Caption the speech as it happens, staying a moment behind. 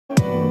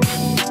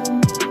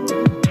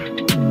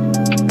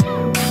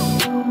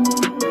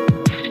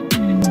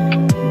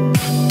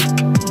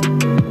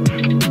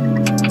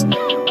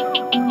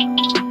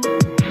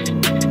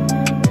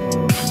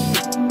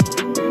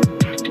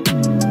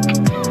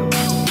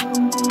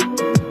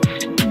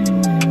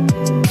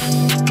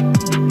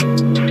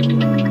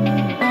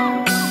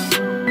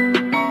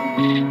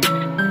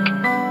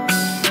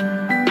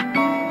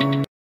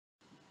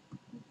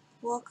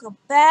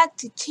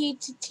to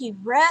TTT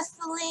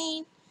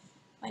Wrestling.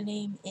 My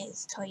name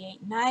is Toya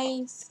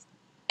Nice.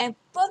 And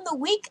from the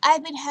week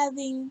I'm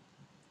having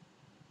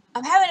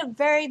a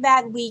very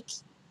bad week.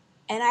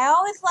 And I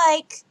always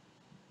like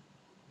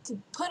to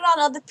put on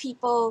other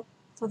people.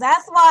 So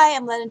that's why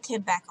I'm letting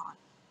Tim back on.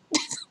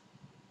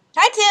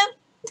 Hi, Tim.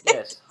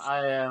 Yes,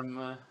 I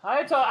am.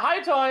 Hi,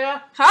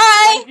 Toya.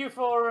 Hi. Thank you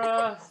for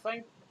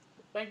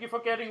thank you for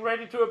getting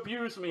ready to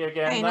abuse me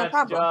again. Hey, no That's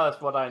problem.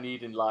 just what I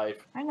need in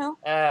life. I know.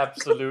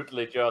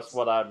 Absolutely, just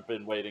what I've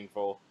been waiting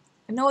for.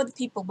 I know other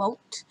people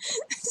won't.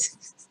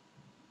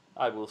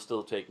 I will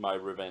still take my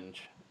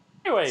revenge.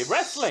 Anyway,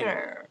 wrestling.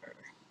 Sure.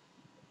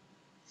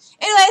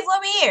 Anyways,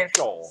 let me hear.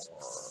 Sure.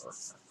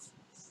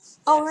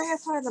 Oh, we're here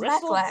for the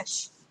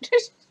Backlash.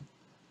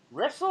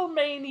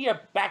 WrestleMania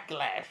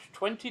Backlash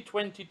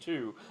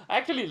 2022.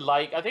 I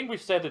think we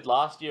said it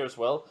last year as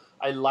well.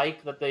 I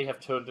like that they have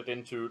turned it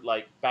into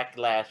like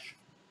Backlash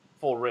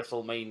for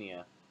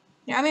WrestleMania.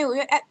 Yeah, I mean,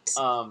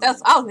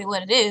 that's obviously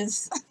what it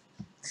is.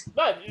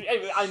 But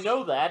I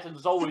know that, and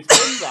it's always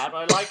been that.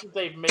 But I like that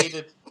they've made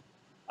it.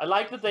 I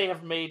like that they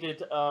have made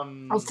it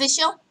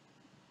Official.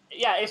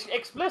 Yeah, it's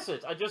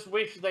explicit. I just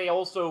wish they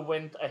also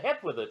went ahead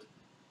with it.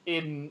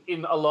 In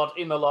a lot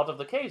of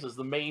the cases,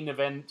 the main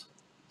event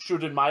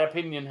should, in my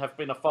opinion, have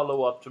been a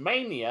follow-up to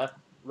Mania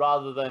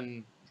rather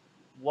than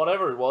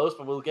whatever it was,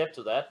 but we'll get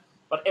to that.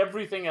 But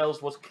everything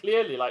else was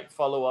clearly like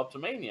follow-up to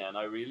Mania, and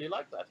I really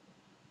like that.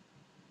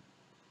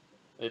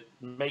 It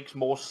makes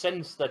more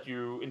sense that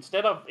you,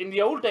 instead of, in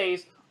the old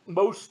days,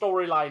 most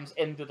storylines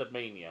ended at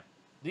Mania.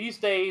 These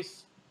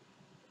days,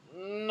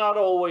 not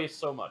always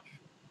so much.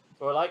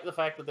 So I like the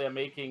fact that they're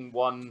making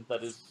one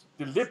that is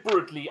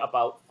deliberately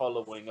about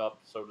following up,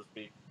 so to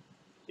speak,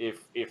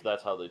 if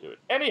that's how they do it.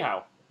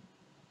 Anyhow,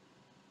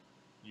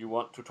 you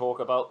want to talk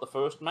about the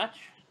first match?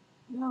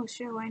 No,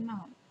 sure, why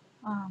not?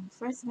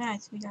 First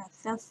match, we got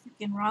Seth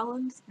freaking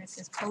Rollins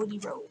versus Cody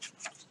Rhodes.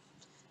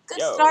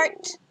 Good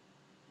start.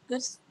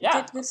 Good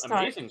start.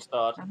 Amazing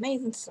start.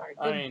 Amazing start.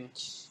 I mean,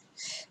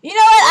 you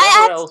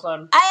know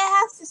what? I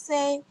have to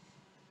say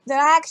that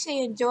I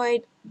actually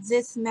enjoyed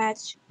this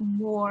match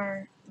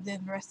more than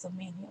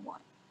WrestleMania 1.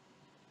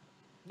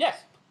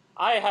 Yes,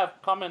 I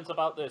have comments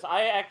about this.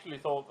 I actually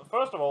thought,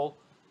 first of all,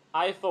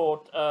 I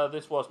thought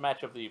this was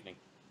match of the evening.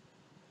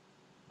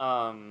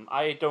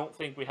 I don't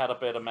think we had a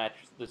better match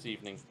this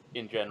evening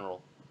in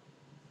general.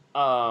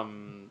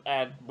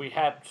 And we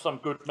had some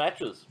good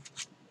matches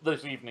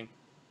this evening.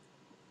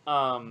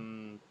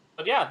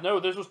 But yeah, no,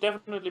 this was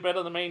definitely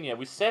better than Mania.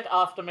 We said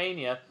after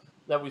Mania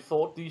that we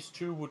thought these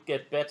two would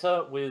get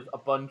better with a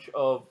bunch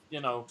of,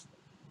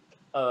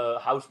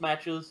 house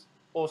matches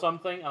or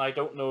something, and I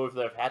don't know if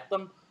they've had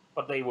them,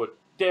 but they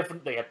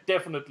have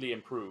definitely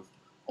improved.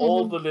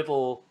 All the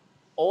little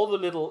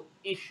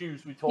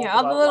issues we talked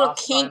about all the little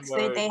last kinks time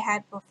that they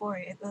had before,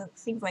 it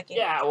seems like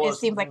it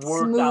seems like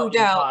worked smoothed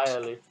out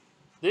entirely.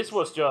 This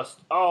was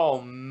just,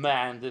 oh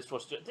man, this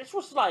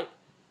was like,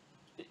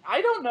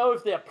 I don't know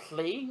if they're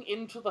playing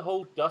into the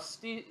whole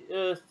Dusty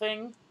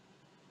thing.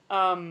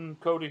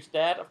 Cody's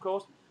dad, of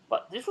course,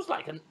 but this was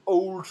like an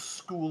old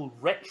school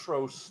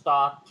retro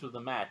start to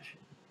the match.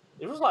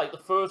 It was like the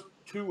first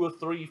 2 or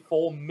 3,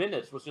 4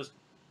 minutes was just,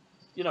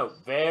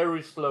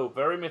 very slow,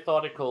 very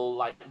methodical,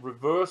 like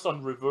reverse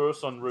on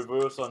reverse on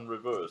reverse on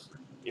reverse.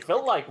 It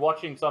felt like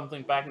watching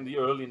something back in the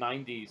early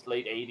 90s,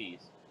 late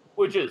 80s,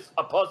 which is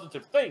a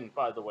positive thing,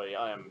 by the way.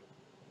 I am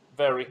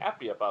very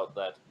happy about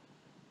that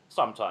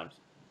sometimes.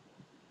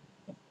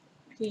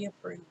 He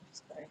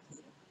approves.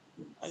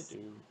 I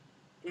do.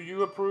 Do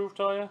you approve,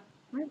 Toya?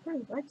 I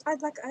approve. Like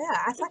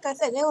I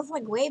said, it was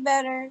like way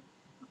better,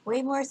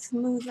 way more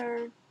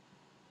smoother.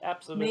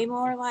 Absolutely. Way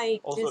more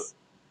like also, just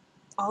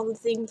all the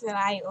things that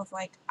I was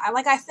like like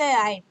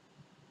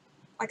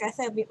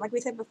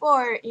we said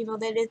before,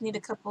 they just need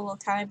a couple of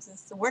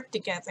times to work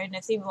together, and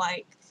it seemed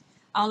like,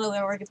 I don't know if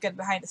they're working together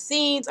behind the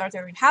scenes or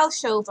during house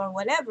shows or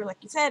whatever, like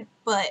you said,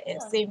 but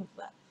it seemed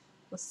that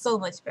was so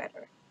much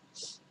better.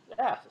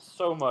 Yeah,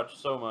 so much.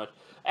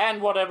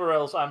 And whatever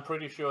else, I'm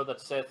pretty sure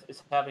that Seth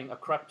is having a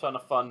crap ton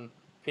of fun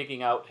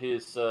picking out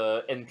his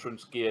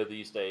entrance gear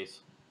these days.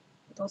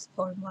 Those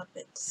poor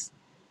Muppets.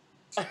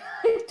 I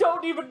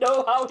don't even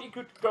know how he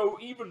could go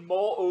even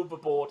more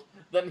overboard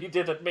than he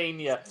did at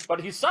Mania, but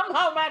he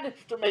somehow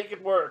managed to make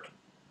it work.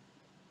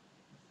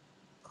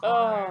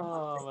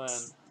 Oh, man.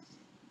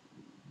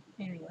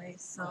 Anyway,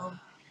 so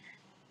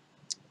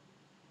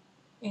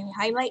any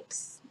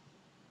highlights?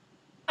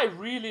 I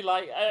really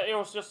like, it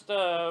was just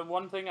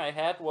one thing I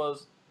had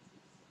was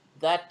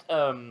that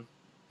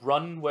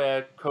run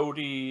where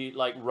Cody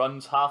like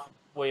runs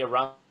halfway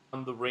around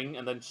the ring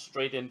and then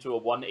straight into a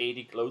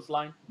 180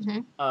 clothesline.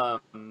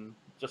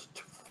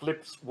 Just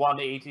flips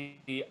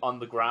 180 on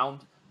the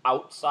ground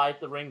outside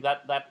the ring.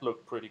 That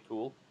looked pretty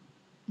cool.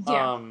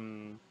 Yeah.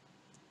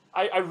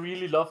 I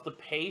really love the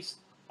pace.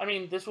 I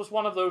mean, this was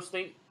one of those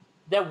things.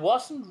 There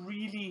wasn't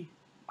really.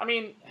 I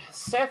mean,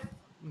 Seth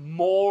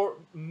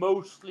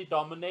mostly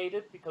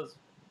dominated because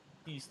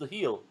he's the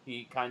heel.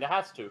 He kind of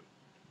has to.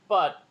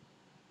 But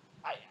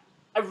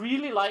I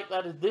really like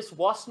that this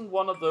wasn't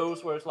one of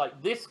those where it's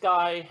like this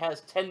guy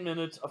has 10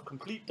 minutes of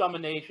complete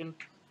domination,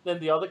 then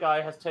the other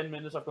guy has 10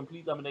 minutes of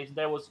complete domination.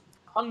 There was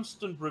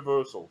constant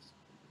reversals.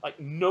 Like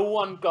no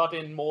one got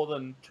in more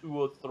than 2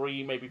 or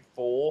 3, maybe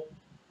 4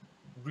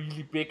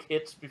 really big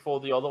hits before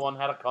the other one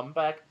had a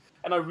comeback.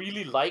 And I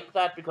really like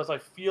that because I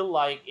feel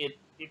like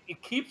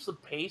it keeps the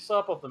pace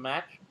up of the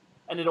match,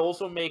 and it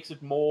also makes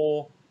it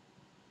more,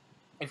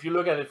 if you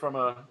look at it from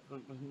a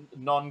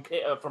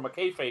from a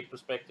kayfabe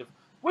perspective,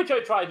 which I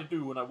try to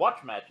do when I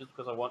watch matches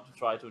because I want to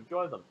try to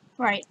enjoy them.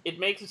 Right. It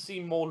makes it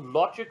seem more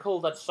logical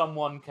that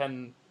someone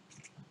can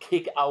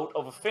kick out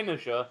of a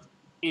finisher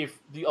if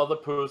the other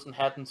person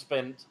hadn't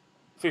spent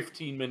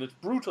 15 minutes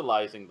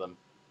brutalizing them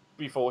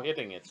before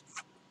hitting it.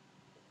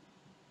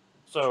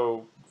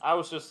 So I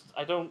was just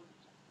I don't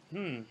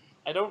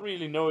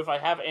really know if I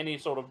have any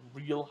sort of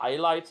real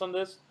highlights on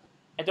this.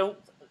 I don't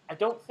I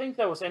don't think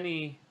there was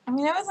any. I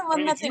mean, there wasn't I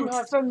mean, if you nothing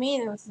have for me.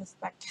 It was just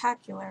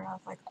spectacular. I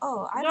was like,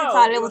 oh, I just no,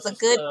 thought it it was was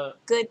a just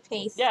good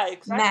pace yeah,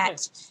 exactly.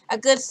 match, a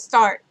good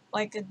start,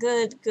 like a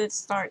good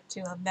start to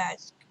a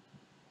match,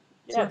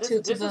 Yeah,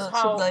 to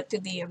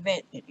the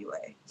event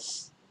anyway.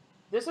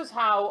 this is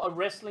how a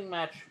wrestling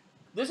match.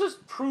 This is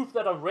proof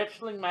that a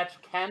wrestling match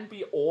can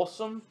be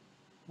awesome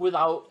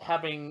without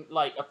having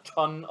like a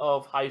ton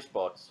of high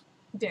spots.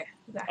 Yeah,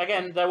 exactly.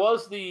 Again, there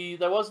was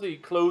the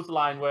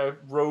clothesline where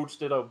Rhodes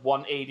did a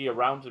 180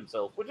 around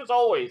himself, which is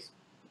always,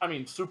 I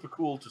mean, super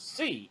cool to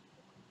see.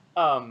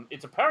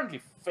 It's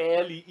apparently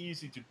fairly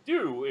easy to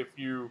do if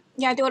you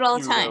Yeah, I do it all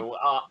the you time. know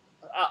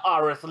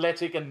are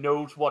athletic and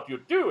knows what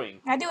you're doing.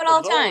 I do it But all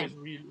it's the time. always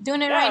really,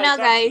 Doing it right yeah,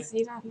 now,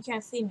 exactly, guys. You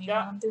can't see me, but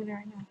yeah, I'm doing it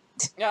right now.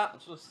 yeah,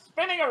 so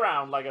spinning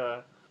around like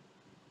a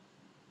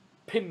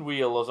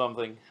pinwheel or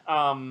something.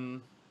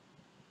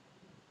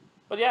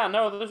 But yeah,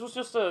 no, this was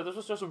just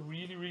a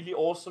really really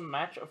awesome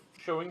match of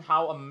showing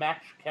how a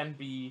match can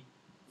be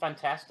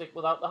fantastic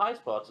without the high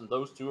spots, and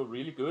those two are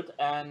really good.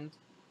 And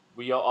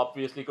we are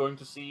obviously going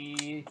to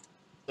see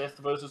Seth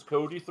versus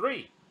Cody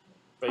 3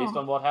 based Oh,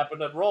 on what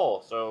happened at Raw.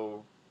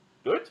 So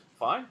good,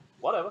 fine,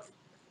 whatever.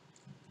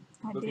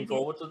 I Looking dig it.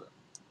 forward to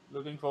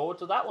looking forward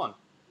to that one.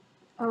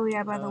 Oh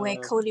yeah, by the way,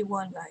 Uh, Cody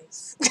won,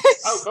 guys.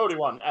 Cody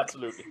won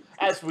absolutely,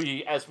 as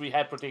we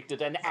had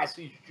predicted, and as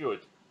he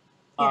should.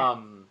 Yeah.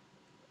 Um,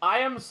 I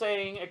am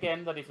saying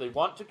again that if they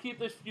want to keep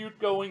this feud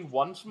going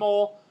once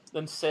more,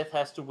 then Seth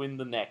has to win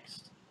the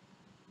next.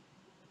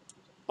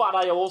 But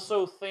I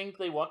also think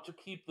they want to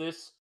keep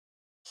this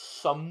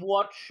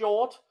somewhat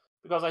short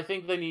because I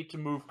think they need to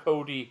move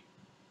Cody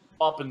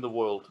up in the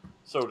world,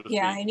 so to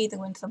Yeah, I speak. need to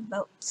win some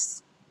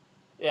belts.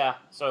 Yeah,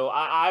 so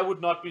I would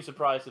not be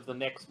surprised if the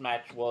next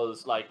match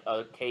was like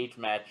a cage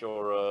match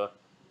or a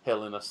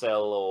Hell in a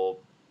Cell or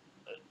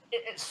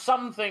it's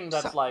something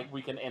So that's like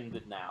we can end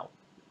it now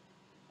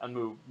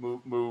and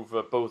move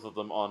both of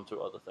them on to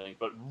other things.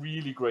 But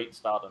really great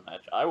starter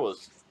match. I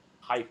was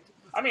hyped.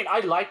 I mean, I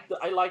liked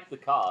the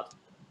card.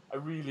 I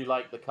really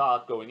liked the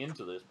card going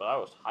into this, but I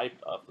was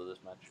hyped after this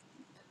match.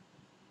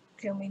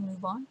 can we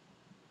move on?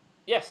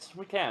 Yes,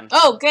 we can.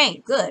 Oh, okay,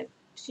 good.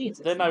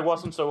 Jesus. Then I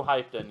wasn't so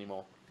hyped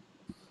anymore.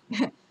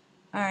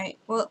 Alright,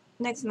 well,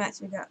 next match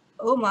we got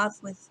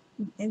Omos with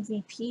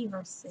MVP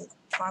versus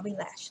Bobby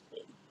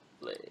Lashley.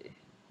 Play.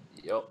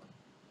 Yup.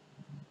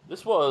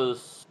 This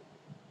was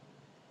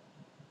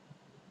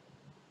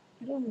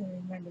I don't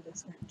even remember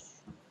this match.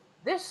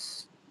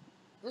 this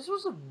this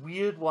was a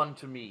weird one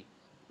to me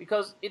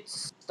because it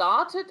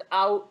started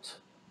out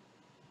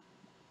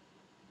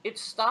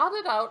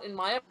in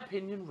my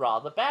opinion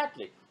rather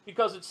badly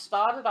because it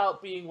started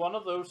out being one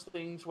of those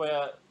things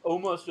where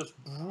almost just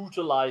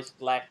brutalized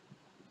Lashley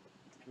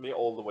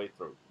all the way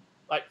through.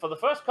 Like for the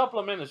first couple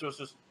of minutes it was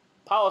just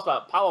power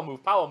slap, power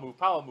move, power move,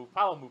 power move,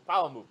 power move,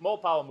 power move, more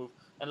power move,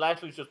 and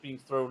Lashley's just being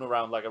thrown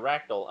around like a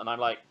ragdoll, and I'm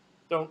like,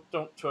 don't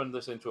turn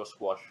this into a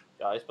squash,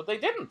 guys. But they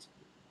didn't.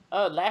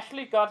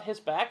 Lashley got his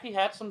back. He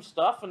had some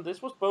stuff, and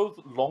this was both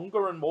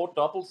longer and more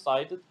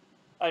double-sided.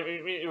 I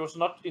mean, it was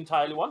not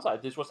entirely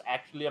one-sided. This was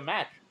actually a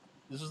match.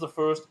 This is the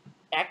first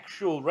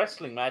actual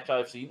wrestling match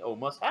I've seen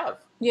Omos have.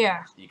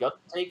 Yeah. He got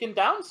taken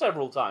down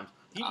several times.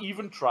 He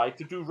even tried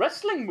to do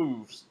wrestling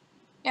moves.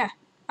 Yeah.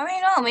 I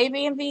mean, no, maybe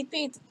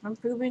MVP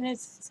improving his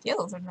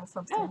skills or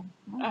something.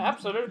 Yeah,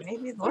 absolutely.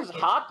 Maybe it's This is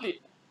working.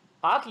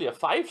 hardly a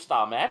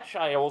 5-star match.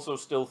 I also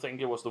still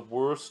think it was the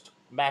worst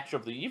match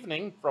of the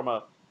evening from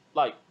a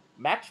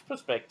match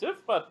perspective,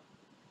 but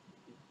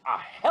a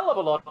hell of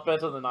a lot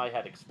better than I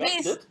had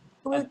expected,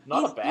 and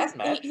not a bad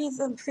match.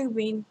 He's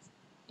improving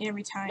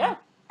every time. Yeah,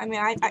 I mean,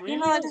 he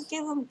really just is.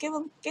 give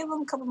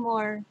him a couple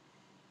more.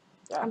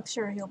 Yeah, I'm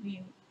sure he'll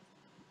be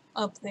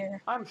up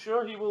there. I'm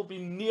sure he will be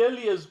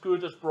nearly as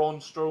good as Braun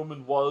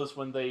Strowman was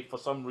when they, for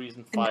some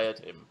reason, fired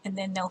him. And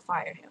then they'll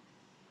fire him.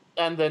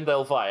 And then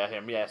they'll fire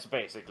him. Yes,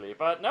 basically.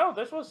 But no,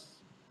 this was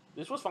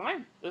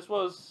fine. This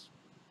was.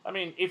 I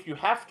mean, if you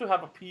have to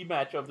have a P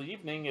match of the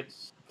evening,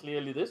 it's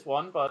clearly this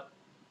one. But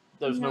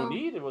there's no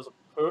need. It was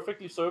a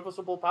perfectly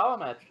serviceable power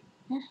match.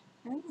 Yeah.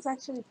 And it was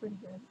actually pretty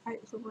good.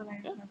 From what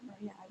I Yeah. remember,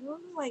 yeah, it was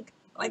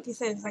like you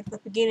said, it's like the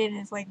beginning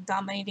is like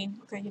dominating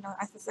because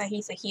as I said,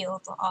 he's a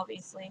heel, so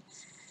obviously,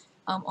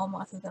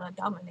 Omos is gonna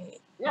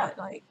dominate. Yeah.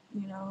 But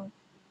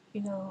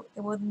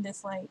it wasn't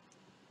just like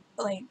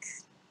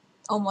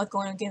almost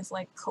going against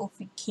like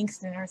Kofi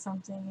Kingston or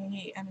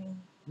something. I mean,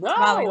 Bobby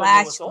No, and it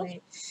was also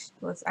Lashley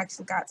was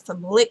actually got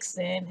some licks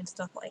in and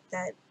stuff like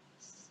that.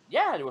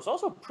 yeah, it was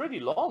also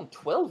pretty long,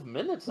 12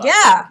 minutes, I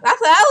Yeah, think.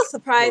 that's what I was A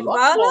surprised lot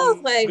about. I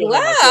was like, longer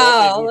than I thought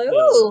it wow, would. like,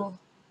 ooh.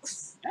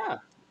 Yeah,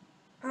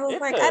 I was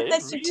like, I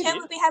bet you 10 it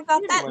would be happy about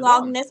really that went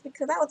on. longness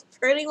because that was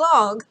pretty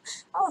long.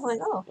 I was like,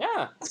 oh.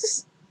 Yeah,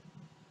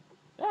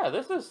 yeah.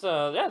 This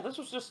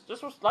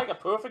was like a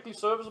perfectly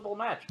serviceable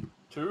match.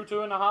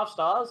 2.5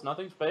 stars,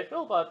 nothing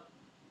special, but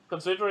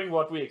considering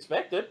what we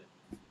expected,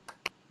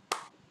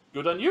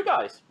 good on you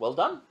guys. Well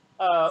done.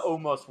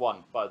 Almost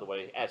won, by the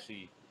way, as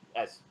he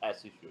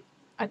should,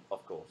 I,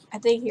 of course. I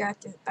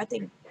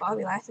think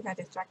Bobby Lashley got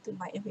distracted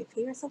by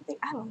MVP or something.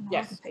 I don't know.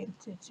 I wasn't Yes, paying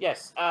attention.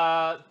 yes.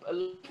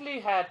 Lashley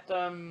had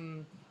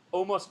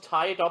almost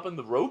tied up in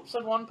the ropes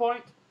at one point.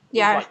 It was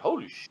Yeah, like,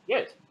 holy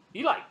shit.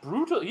 He like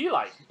brutal. He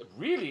like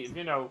really,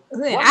 then once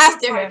you're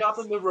after tied her, up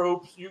in the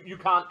ropes, you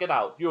can't get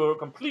out. You're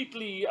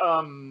completely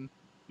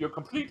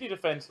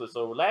defenseless.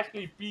 So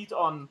Lashley beat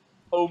on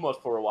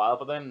almost for a while,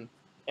 but then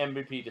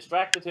MVP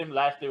distracted him.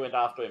 Lashley went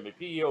after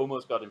MVP,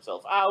 almost got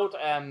himself out,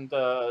 and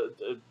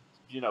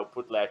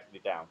put Lashley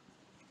down.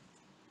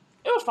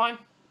 It was fine.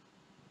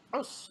 It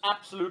was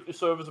absolutely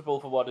serviceable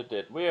for what it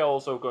did. We're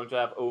also going to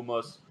have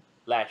Omos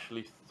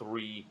Lashley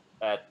 3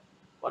 at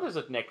what is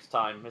it next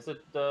time? I is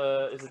it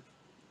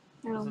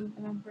don't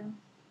remember.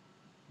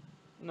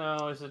 no,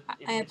 I it's not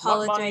Money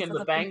apologize in for the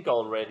the Bank people.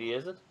 already,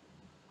 is it?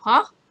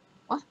 Huh?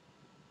 What?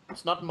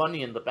 It's not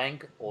Money in the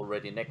Bank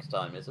already next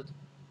time, is it?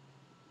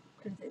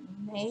 Is it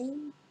May?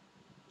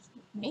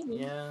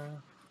 Maybe. Yeah.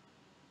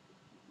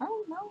 I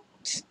don't know.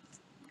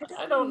 I I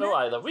don't don't know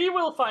remember. either. We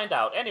will find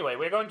out. Anyway,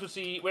 we're going to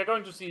see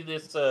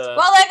this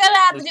Well, they're gonna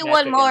have to this do match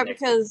one again more next week.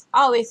 because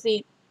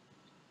obviously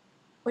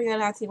we're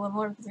gonna have to see one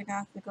more because they're gonna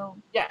have to go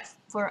Yeah.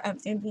 for an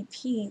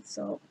MVP.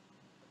 So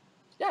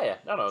Yeah.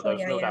 No, there's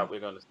no yeah. doubt we're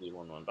going to see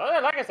one.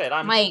 But like I said,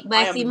 Might I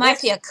might see am might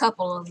see next a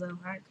couple of them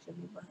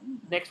actually, but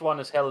next one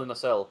is Hell in a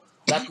Cell.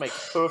 That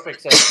makes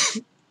perfect sense.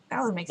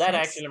 that would make That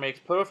sense. actually makes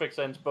perfect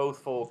sense both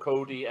for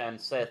Cody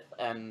and Seth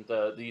and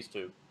these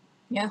two.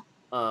 Yeah.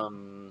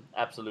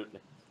 Absolutely.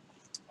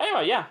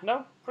 Anyway, yeah,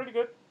 no, pretty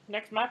good.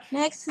 Next match.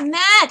 Next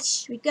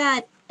match we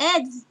got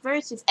Edge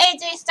versus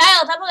AJ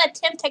Styles. I'm gonna let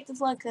Tim take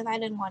this one because I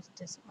didn't watch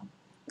this one.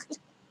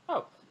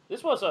 Oh,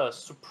 this was a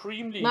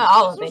supremely. Not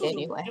all This of it was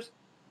anyway. just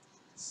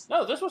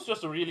no. This was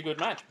just a really good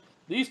match.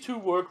 These two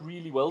work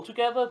really well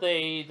together.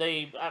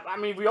 I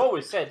mean, we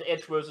always said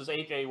Edge versus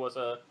AJ was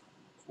a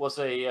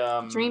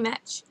Dream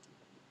match.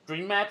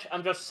 dream match.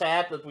 I'm just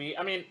sad that we.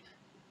 I mean,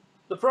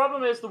 the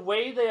problem is the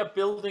way they are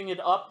building it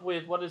up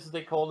with what is it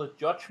they call it,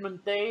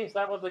 Judgment Day? Is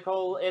that what they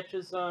call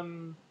Edge's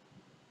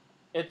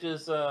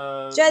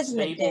Judgment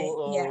Day.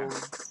 stable Yeah. or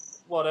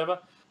whatever?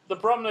 The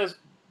problem is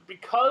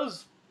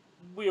because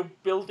we're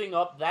building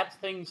up that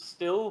thing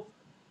still,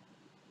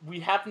 we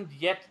haven't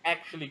yet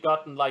actually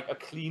gotten like a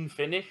clean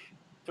finish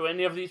to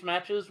any of these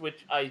matches,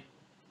 which I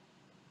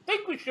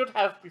think we should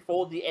have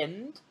before the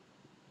end.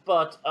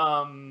 But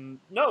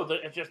no,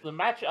 the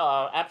match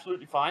are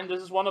absolutely fine.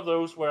 This is one of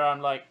those where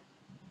I'm like,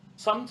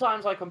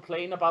 sometimes I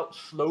complain about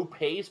slow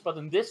pace, but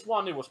in this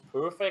one it was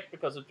perfect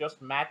because it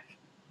just matched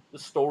the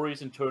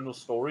story's internal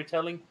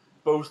storytelling.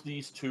 Both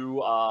these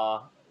two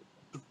are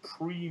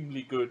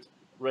supremely good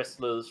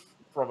wrestlers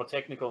from a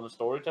technical and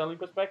storytelling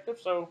perspective.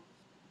 So,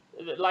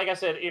 like I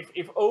said, if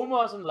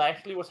Omos and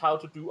Lashley was how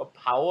to do a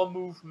power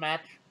move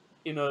match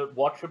in a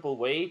watchable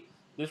way,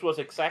 this was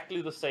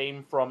exactly the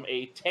same from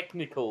a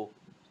technical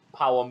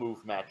power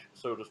move match,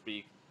 so to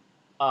speak.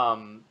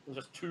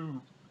 Just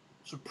two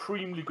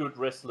supremely good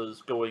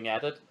wrestlers going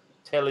at it,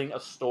 telling a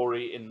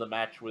story in the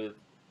match with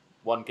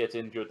one gets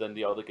injured, then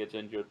the other gets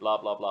injured, blah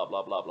blah blah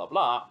blah blah blah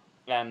blah.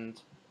 And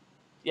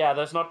yeah,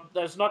 there's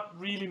not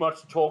really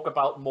much to talk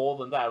about more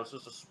than that. It was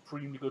just a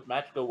supremely good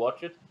match. Go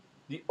watch it.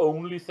 The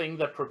only thing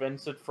that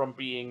prevents it from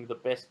being the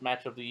best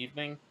match of the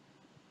evening,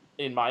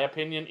 in my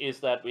opinion, is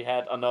that we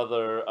had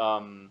another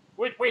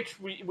which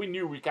we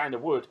knew we kind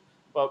of would,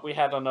 but we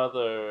had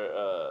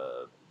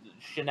another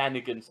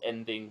shenanigans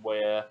ending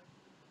where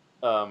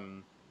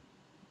um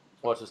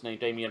what's his name,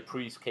 Damian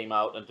Priest came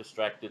out and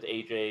distracted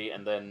AJ,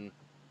 and then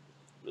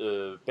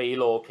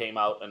Baylor came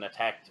out and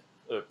attacked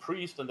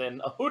Priest, and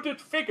then a hooded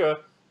figure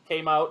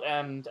came out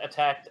and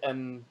attacked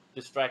and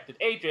distracted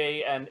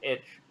AJ, and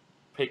Edge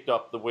picked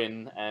up the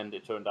win. And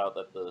it turned out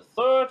that the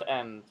third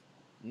and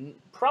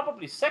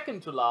probably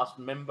second to last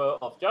member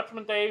of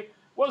Judgment Day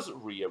was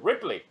Rhea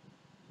Ripley,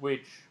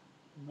 which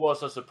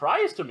was a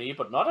surprise to me,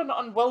 but not an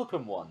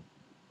unwelcome one.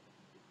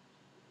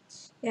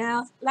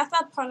 Yeah, that's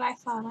not part I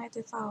saw. I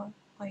just saw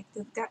like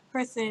this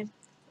person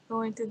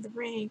going to the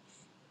ring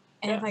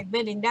and Yeah. like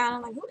bending down.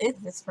 I'm like, who is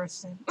this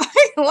person?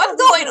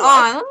 What's going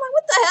on? I'm like,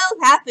 what the hell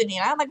is happening?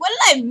 I'm like, what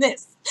did I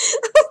miss?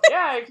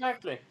 Yeah,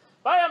 exactly.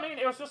 But I mean,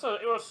 it was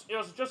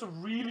just a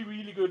really,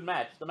 really good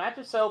match. The match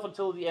itself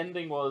until the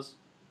ending was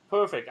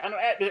perfect. And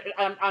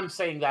I'm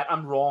saying that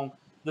I'm wrong.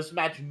 This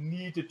match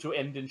needed to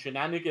end in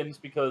shenanigans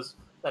because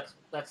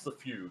that's the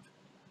feud.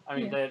 I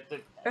mean, Yeah, at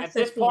that's the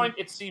this theme. point,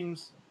 it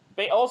seems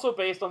also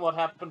based on what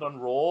happened on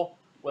Raw,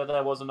 where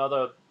there was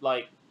another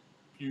like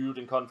feud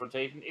and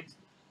confrontation. It's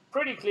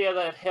pretty clear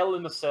that Hell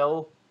in a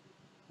Cell,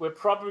 we're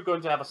probably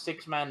going to have a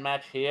 6-man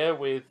match here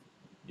with,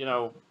 you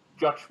know,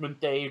 Judgment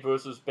Day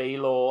versus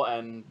Baylor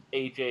and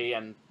AJ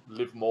and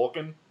Liv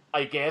Morgan,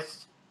 I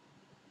guess.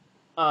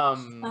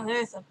 Oh,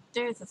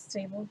 there's a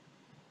stable.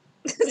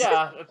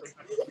 Yeah,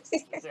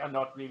 they're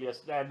not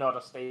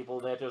a stable.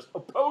 They're just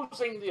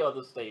opposing the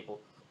other stable.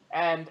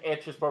 And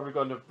Edge is probably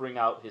going to bring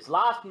out his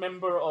last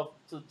member of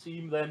the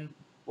team then,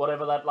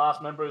 whatever that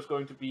last member is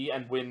going to be,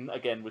 and win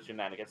again with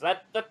shenanigans.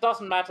 That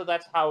doesn't matter.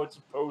 That's how it's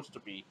supposed to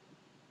be.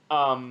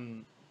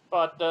 Um,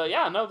 but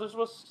yeah, no, this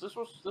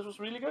was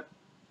really good.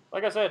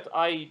 Like I said,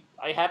 I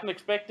hadn't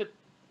expected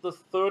the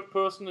third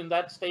person in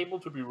that stable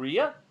to be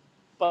Rhea,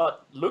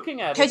 but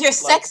looking at Because it,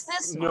 you're like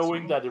sexist?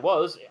 knowing that it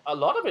was, a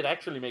lot of it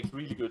actually makes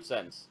really good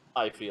sense.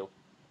 I feel.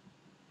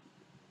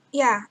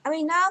 Yeah, I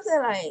mean, now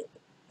that I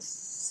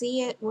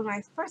see it, when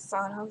I first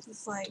saw it, I was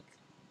just like,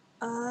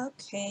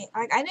 okay.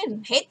 I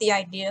didn't hate the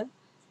idea,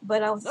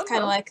 but I was No, kind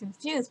of no, like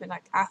confused. But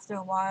like after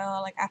a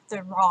while, like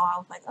after Raw, I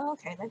was like, oh,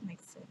 okay, that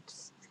makes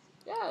sense.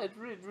 yeah, it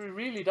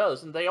really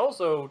does, and they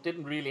also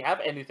didn't really have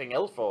anything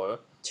else for her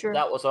True.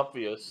 that was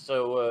obvious.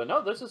 So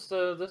no, this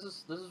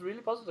is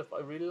really positive.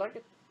 I really like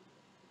it.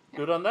 Yeah.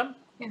 Good on them.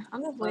 Yeah,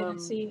 I'm just waiting to Um,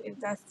 see if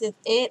that's just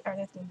it or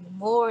there's gonna be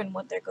more and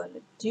what they're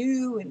gonna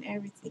do and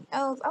everything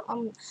else.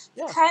 I'm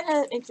yeah. kind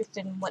of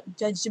interested in what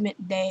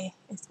Judgment Day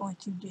is going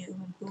to do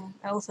and who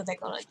else are they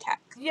gonna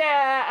attack.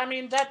 Yeah, I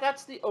mean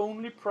that's the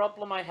only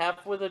problem I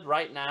have with it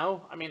right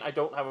now. I mean, I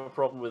don't have a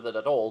problem with it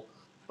at all,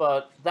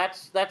 but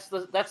that's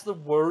the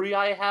worry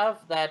I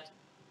have, that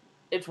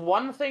it's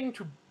one thing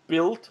to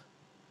build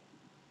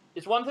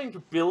it's one thing to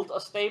build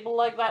a stable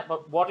like that,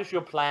 but what is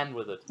your plan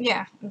with it?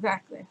 Yeah,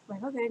 exactly.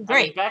 Like, okay, I mean,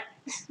 great.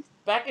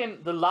 back in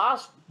the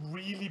last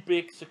really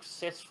big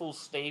successful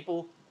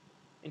stable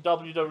in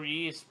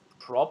WWE is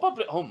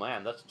probably, oh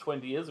man, that's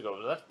 20 years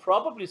ago. That's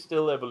probably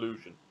still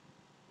Evolution.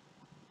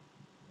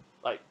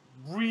 Like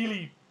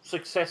really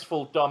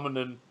successful,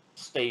 dominant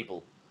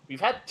stable.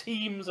 We've had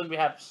teams and we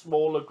have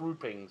smaller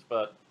groupings,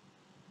 but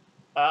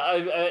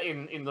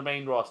in the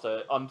main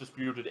roster,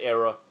 Undisputed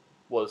Era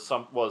was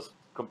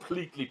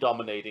completely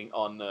dominating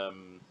on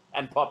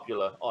and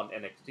popular on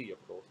NXT,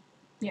 of course.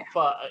 Yeah.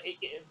 But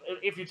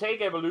if you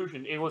take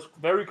Evolution, it was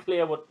very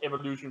clear what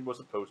Evolution was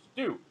supposed to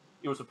do.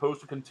 It was supposed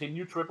to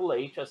continue Triple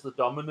H as the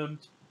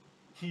dominant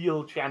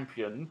heel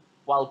champion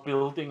while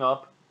building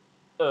up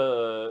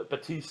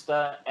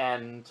Batista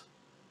and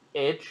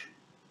Edge.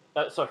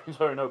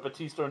 Sorry, no,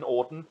 Batista and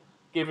Orton,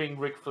 giving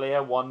Ric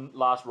Flair one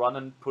last run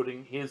and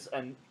putting his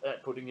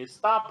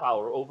star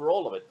power over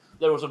all of it.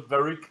 There was a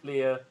very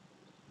clear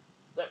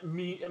there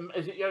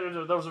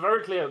was a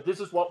very clear, this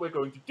is what we're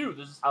going to do.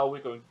 This is how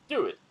we're going to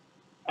do it.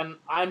 And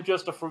I'm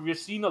just we've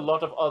seen a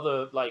lot of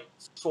other like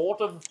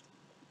sort of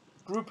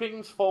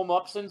groupings form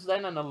up since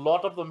then, and a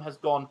lot of them has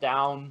gone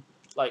down.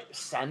 Like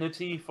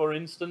Sanity, for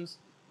instance,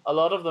 a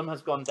lot of them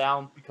has gone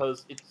down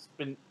because it's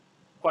been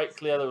quite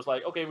clear that it was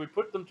like, okay, we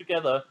put them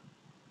together.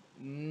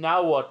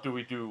 Now what do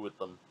we do with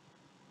them?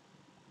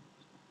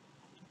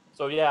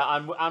 So yeah,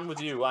 I'm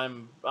with you.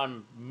 I'm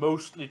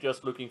mostly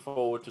just looking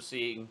forward to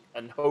seeing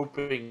and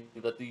hoping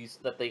that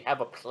they have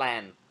a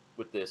plan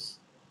with this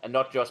and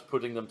not just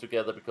putting them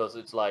together because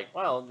it's like,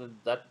 well,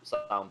 that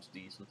sounds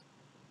decent.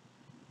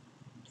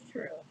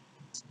 True.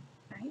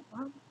 Right.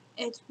 Well,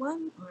 it's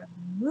one. We're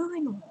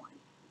moving on.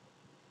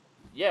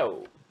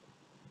 Yo,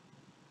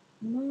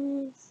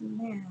 Next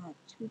match,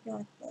 we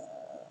got the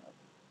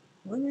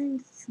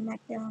women's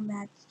SmackDown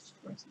match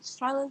versus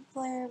Charlotte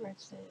Flair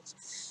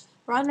versus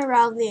Ronda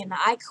Rousey in the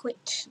I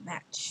Quit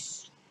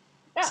match.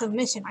 yeah,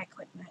 Submission I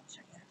Quit match,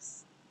 I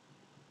guess.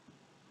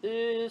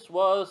 this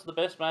was the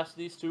best match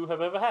these two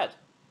have ever had.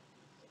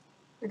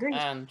 Agreed.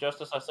 And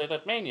just as I said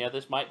at Mania,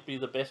 this might be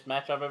the best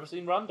match I've ever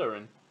seen Ronda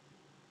in.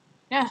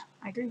 Yeah,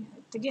 I agree.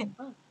 Again,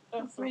 Yeah,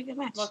 that's a very good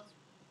match.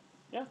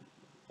 yeah,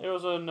 it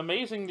was an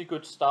amazingly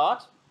good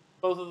start.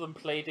 Both of them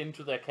played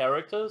into their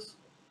characters.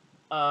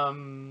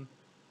 Um,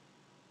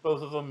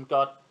 both of them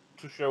got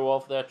to show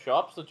off their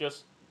chops. So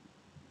just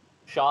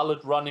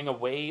Charlotte running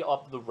away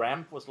up the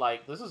ramp was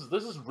like, this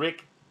is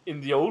Rick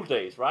in the old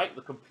days, right?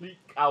 The complete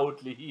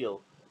cowardly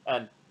heel.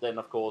 And then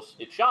of course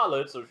it's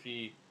Charlotte, so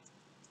she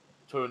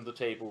turned the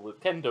table with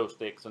kendo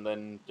sticks, and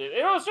then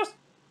it was just,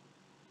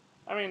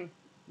 I mean,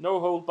 no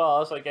hold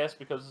bars, I guess,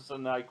 because it's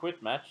an I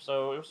Quit match.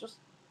 So it was just,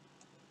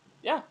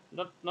 yeah,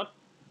 not.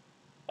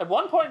 At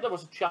one point there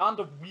was a chant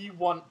of "We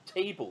want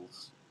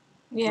tables,"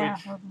 Yeah,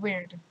 which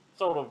weird.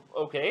 sort of,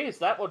 okay, is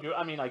that what you?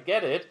 I mean, I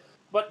get it,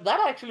 but that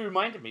actually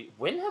reminded me.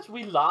 When has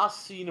we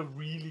last seen a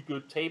really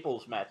good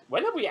tables match?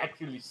 When have we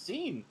actually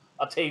seen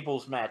a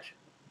tables match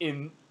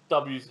in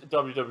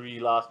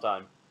WWE last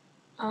time?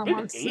 On Been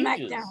ages.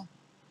 SmackDown.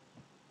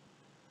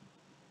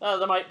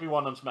 There might be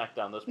one on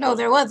SmackDown. That's No, possible.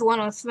 there was one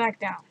on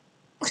SmackDown.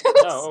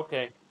 No,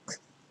 okay.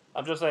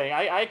 I'm just saying,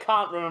 I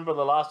can't remember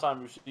the last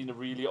time we've seen a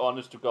really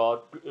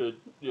honest-to-God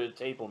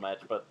table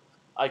match, but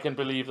I can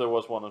believe there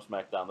was one on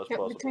SmackDown. That's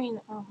possible.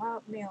 Between,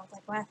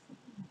 like last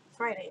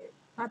Friday.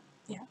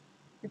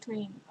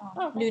 Between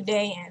Okay. New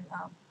Day and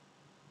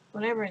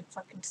whatever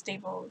fucking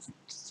stable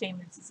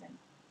Sheamus is in.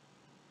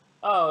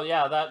 Oh,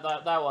 yeah,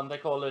 that one. They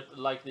call it,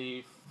 like,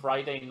 the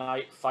Friday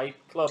Night Fight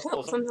Club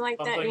or Something like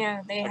that,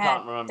 yeah. I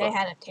can't remember. They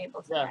had a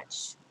tables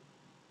match.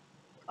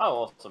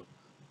 Oh, awesome.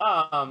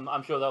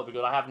 I'm sure that'll be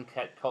good. I haven't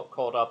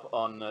caught up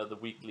on the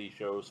weekly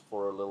shows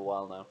for a little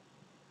while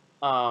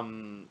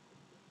now.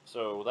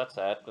 So that's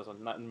sad, because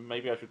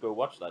maybe I should go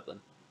watch that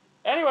then.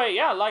 Anyway,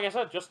 yeah, like I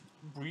said, just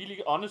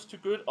really honest to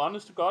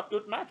God,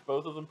 good match.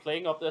 Both of them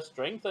playing up their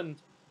strength and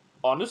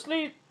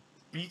honestly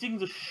beating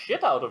the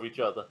shit out of each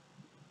other.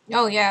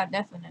 Oh yeah,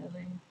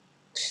 definitely.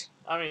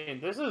 I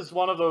mean, this is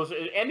one of those.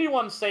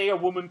 Anyone say a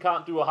woman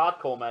can't do a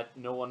hardcore match?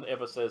 No one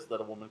ever says that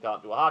a woman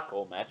can't do a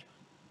hardcore match.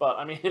 But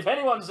I mean, if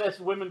anyone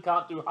says women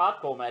can't do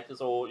hardcore matches,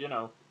 or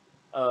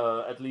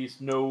at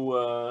least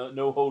no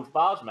holds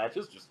barred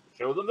matches, just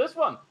show them this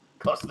one,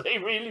 because they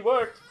really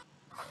worked.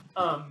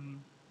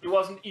 It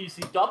wasn't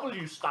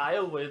ECW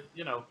style with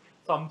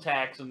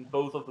thumbtacks and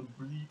both of them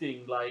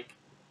bleeding like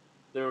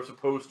they were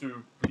supposed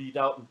to bleed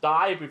out and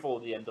die before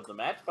the end of the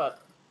match,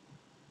 but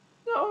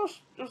it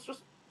was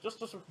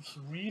just a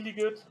really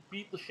good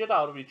beat the shit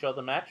out of each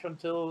other match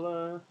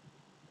until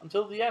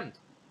the end.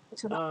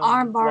 To the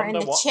armbar in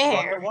the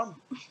chair. Ronda won.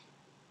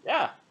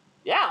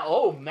 Yeah.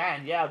 Oh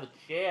man, yeah, the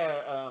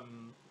chair.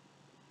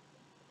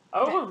 I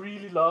also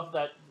really love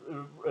that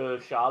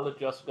Charlotte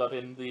just got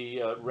in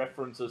the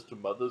references to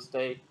Mother's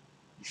Day,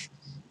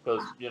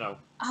 because Ronda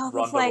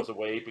was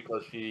away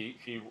because she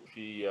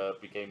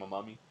became a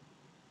mommy.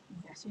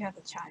 Yeah, she had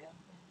the child.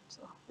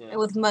 So it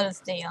was Mother's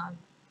Day on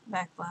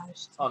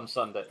Backlash. On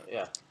Sunday,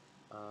 yeah.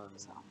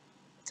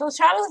 So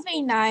Charlotte was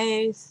being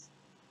nice.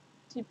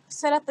 She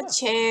set up a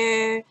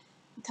chair,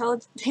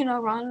 told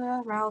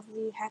Ronda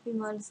Rousey Happy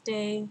Mother's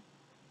Day.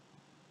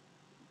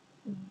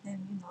 And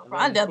then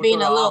Ronda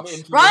being a little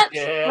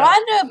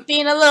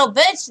being a little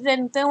bitch,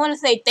 then didn't want to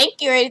say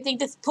thank you or anything.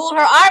 Just pulled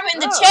her arm in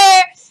the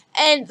chair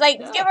and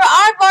give her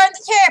arm bar in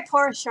the chair.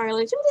 Poor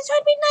Charlotte. She was just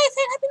trying to be nice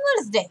and Happy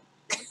Mother's Day.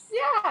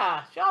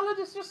 Yeah, Charlotte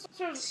is just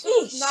such a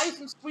nice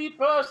and sweet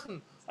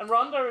person, and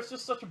Ronda is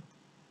just such a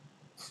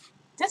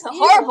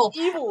horrible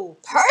evil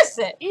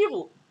person.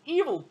 Evil,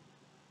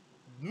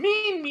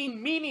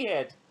 meanie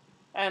head,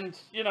 and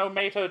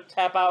made her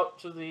tap out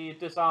to the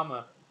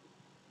disarmer.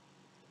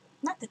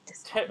 Not the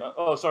disarmer.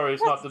 Sorry,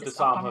 it's not the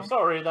disarmer.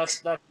 Sorry,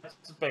 that's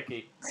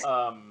Becky.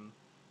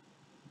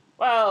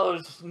 Well,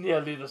 it's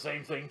nearly the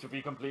same thing, to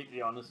be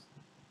completely honest.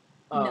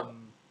 No,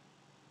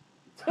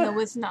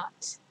 it's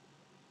not.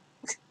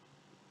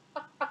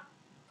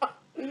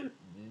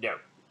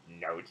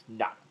 No, it's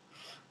not.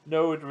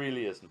 No, it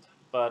really isn't.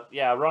 But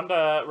yeah,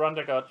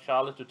 Ronda got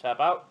Charlotte to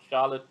tap out.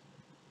 Charlotte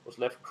was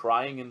left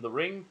crying in the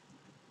ring.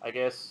 I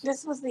guess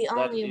this was the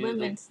only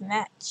women's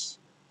match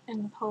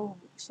in the whole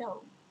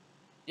show.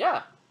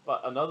 Yeah,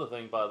 but another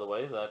thing, by the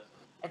way, that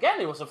again,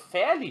 it was a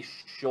fairly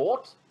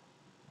short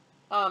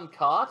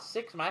card,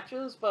 6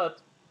 matches,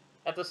 but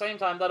at the same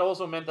time, that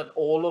also meant that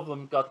all of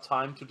them got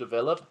time to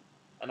develop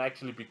and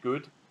actually be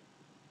good.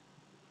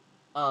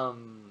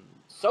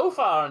 So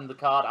far in the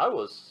card, I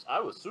was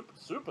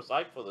super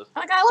psyched for this.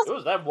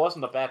 That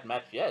wasn't a bad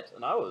match yet,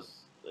 and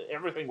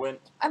everything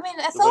went. I mean,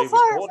 so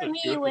far for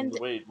me, the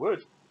way it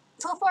would.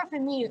 So far for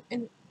me,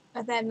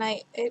 at that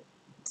night,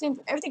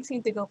 everything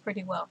seemed to go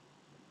pretty well.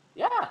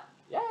 Yeah.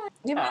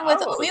 Even with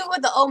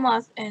the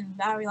Omos and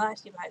Bobby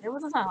Lashley, it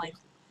wasn't like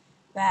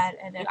bad,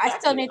 and then I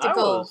still need to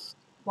go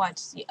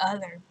watch the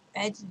other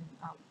Edge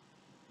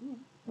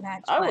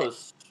match.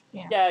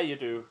 Yeah, you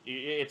do.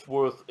 It's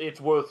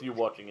worth you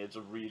watching. It's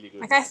a really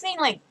good. I've seen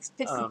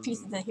bits and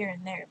pieces of here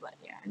and there, but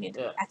yeah, I need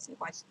to actually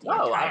watch the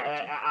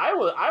entire.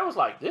 I was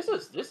like, this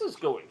is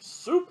going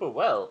super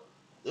well.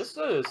 This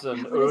is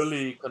an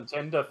early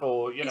contender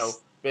for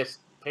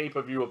best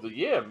pay-per-view of the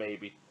year,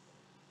 maybe.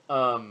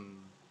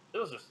 It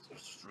was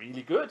just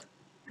really good.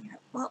 Yeah,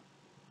 well,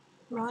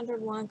 Ronda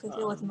won because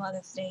it was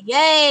Mother's Day.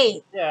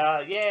 Yay! Yeah,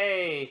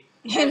 yay!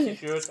 As you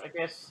should, I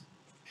guess.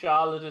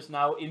 Charlotte is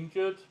now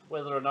injured.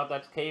 Whether or not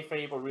that's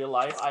kayfabe or real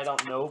life, I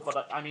don't know.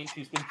 But I mean,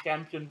 she's been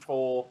champion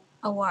for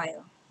a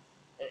while,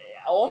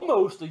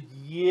 almost a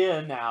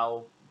year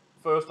now.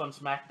 First on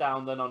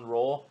SmackDown, then on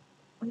Raw.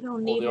 We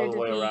don't need her to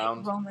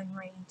be Roman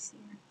Reigns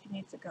here. She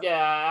needs to go. Yeah,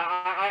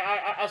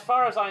 I as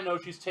far as I know,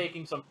 she's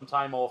taking some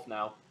time off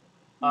now.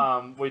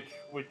 Which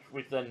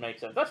then makes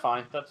sense. That's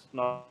fine. That's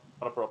not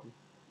a problem.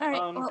 All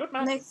right. Good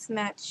match. Next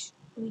match,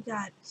 we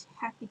got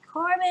Happy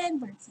Corbin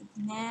versus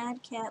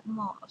Madcap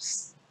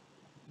Moss.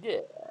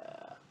 Yeah.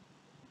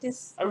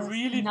 This was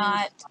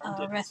not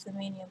a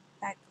WrestleMania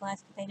Backlash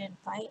because they didn't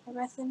fight at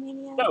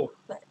WrestleMania.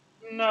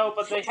 No,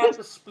 but they had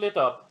to split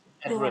up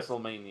at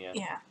WrestleMania.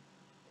 Yeah.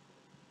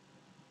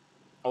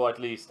 or at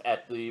least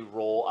at the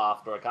Raw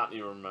after. I can't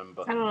even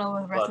remember. I don't know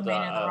what But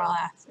WrestleMania the Raw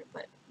after,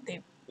 but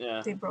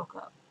yeah, they broke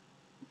up.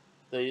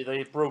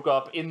 they broke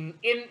up in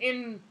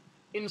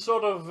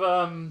sort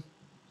of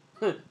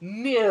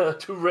near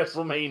to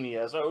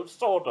WrestleMania, so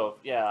sort of,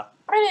 yeah.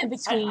 Right in I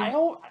between.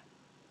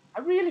 I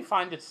really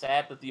find it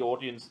sad that the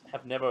audience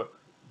have never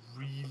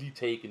really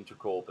taken to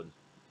Corbin.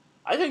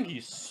 I think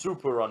he's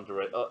super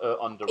underrated.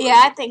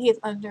 Yeah, I think he's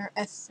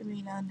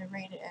underestimated,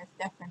 underrated,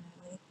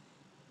 definitely.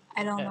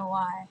 I don't know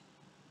why.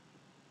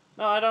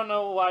 No, I don't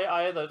know why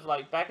either.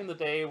 Like back in the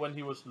day when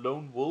he was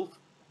Lone Wolf,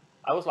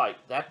 I was like,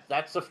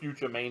 that's a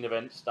future main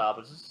event star,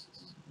 but it's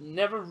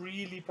never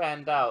really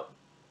panned out.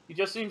 He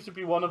just seems to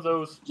be one of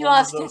those He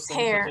lost his things that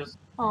hair. just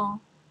Oh.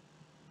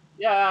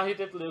 yeah, he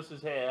did lose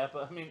his hair,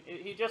 but I mean,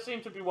 he just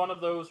seemed to be one of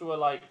those who are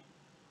like,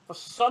 for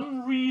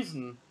some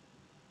reason,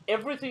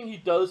 everything he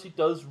does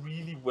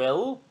really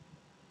well.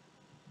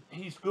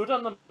 He's good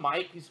on the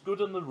mic, he's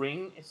good on the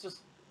ring. It's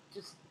just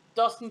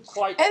doesn't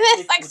quite And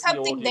there's click like with the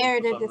something audience there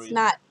for that some is reason.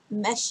 not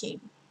meshing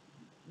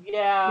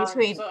Yeah,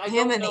 between so I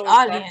him don't and the know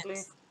exactly.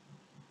 audience.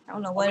 I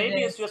don't know Or what it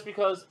maybe it's is. just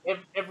because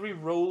every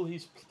role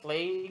he's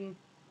playing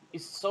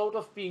is sort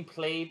of being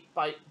played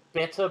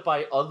better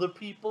by other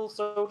people,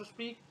 so to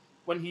speak.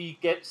 When he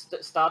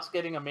starts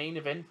getting a main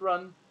event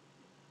run,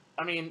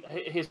 I mean,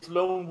 his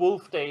Lone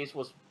Wolf days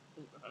was.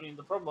 I mean,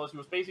 the problem was he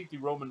was basically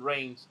Roman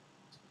Reigns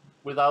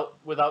without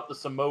the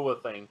Samoa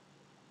thing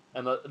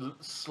and a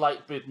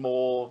slight bit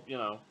more, you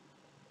know.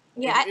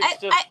 Yeah,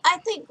 It's just I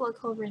think what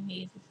Cobra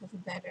needs is a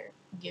better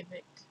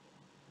gimmick.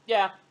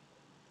 yeah.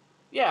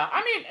 Yeah,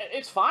 I mean,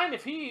 it's fine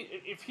if he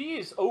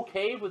is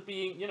okay with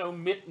being, you know,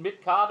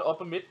 mid card,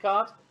 upper mid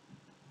card.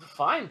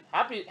 Fine,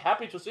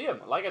 happy to see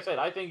him. Like I said,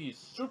 I think he's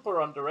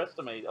super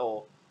underestimated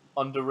or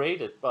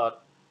underrated,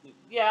 but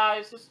yeah,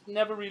 it's just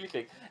never really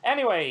clicked.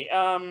 Anyway,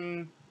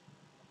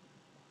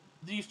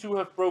 these two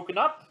have broken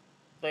up.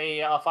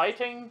 They are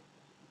fighting.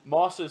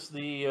 Moss is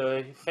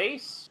the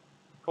face.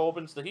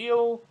 Corbin's the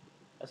heel,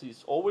 as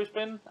he's always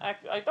been.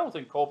 I don't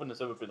think Corbin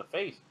has ever been a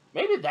face.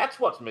 Maybe that's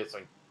what's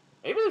missing.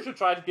 Maybe they should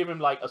try to give him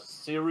like a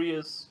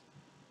serious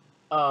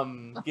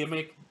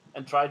gimmick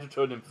and try to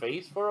turn him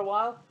face for a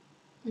while.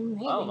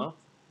 Maybe. I don't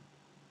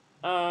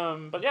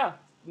know. But yeah,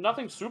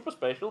 nothing super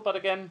special. But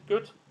again,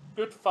 good,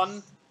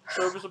 fun,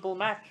 serviceable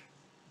match.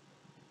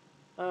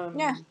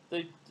 Yeah.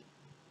 They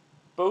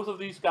both of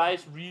these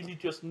guys really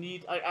just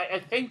need.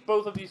 I think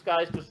both of these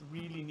guys just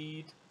really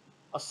need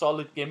a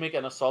solid gimmick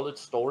and a solid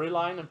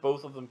storyline, and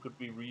both of them could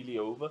be really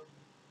over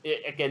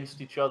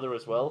against each other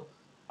as well.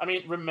 I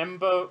mean,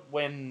 remember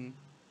when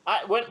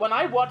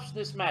I watched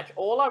this match,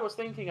 all I was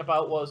thinking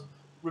about was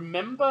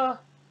remember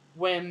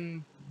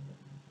when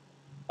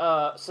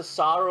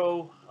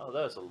Cesaro. Oh,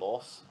 there's a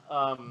loss.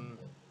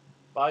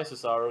 Bye,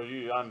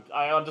 Cesaro.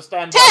 I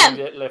understand why Tim!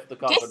 you left the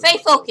Get company. stay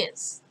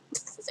focused.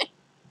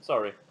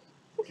 Sorry.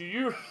 Do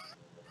you?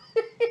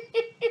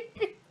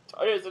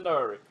 Toya's in a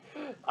hurry.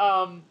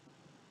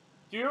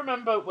 Do you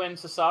remember when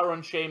Cesaro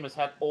and Sheamus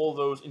had all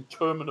those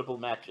interminable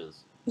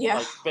matches? Yeah.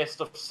 Like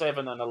best of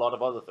 7 and a lot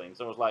of other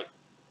things. It was like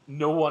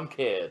no one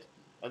cared.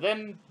 And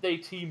then they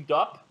teamed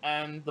up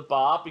and the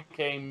bar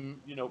became,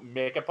 you know,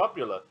 mega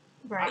popular.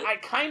 Right. I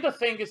kind of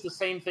think it's the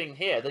same thing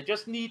here. They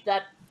just need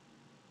that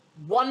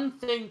one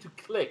thing to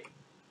click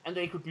and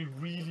they could be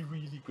really,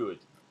 really good.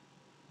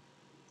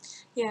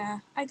 Yeah,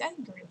 I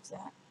agree with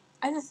that.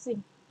 I just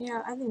think,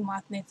 I think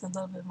Moth needs a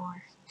little bit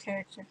more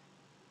character.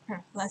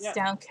 Or less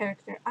down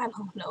character. I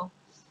don't know.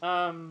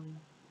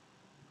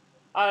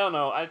 I don't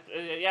know. I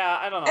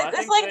don't know.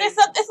 It's like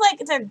it's like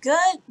they're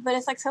good, but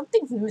it's like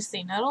something's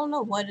missing. I don't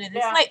know what it is.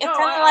 Yeah, It's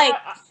kind of like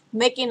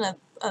making a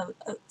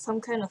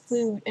some kind of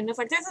food, and it's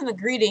like there's an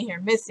ingredient here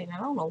missing. I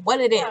don't know what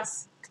it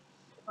is.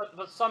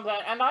 But something,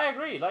 and I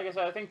agree. Like I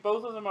said, I think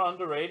both of them are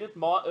underrated.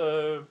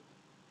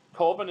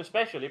 Corbin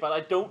especially, but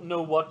I don't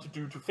know what to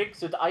do to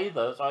fix it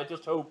either. So I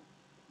just hope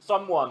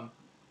someone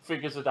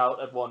figures it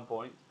out at one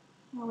point.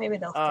 Well, maybe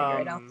they'll figure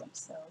it out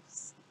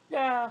themselves.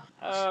 Yeah,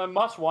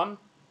 Moss won.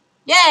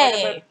 Yay! Like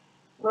I said,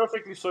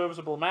 perfectly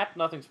serviceable match.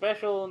 Nothing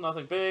special,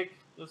 nothing big.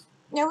 Just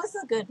it was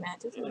a good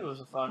match. It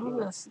was a fun.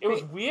 It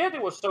was weird.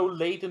 It was so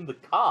late in the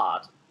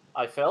card.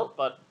 I felt,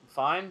 but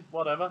fine,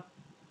 whatever.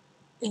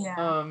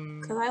 Yeah,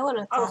 because I would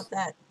have thought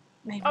that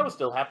maybe I was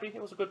still happy.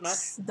 It was a good match.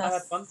 I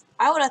had fun.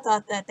 I would have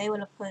thought that they would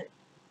have put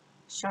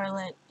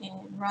Charlotte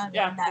and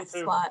Ronda in that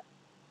spot.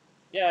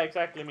 Yeah,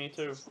 exactly. Me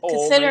too.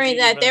 Considering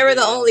that they were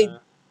the only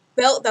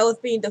belt that was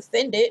being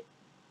defended.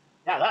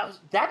 Yeah,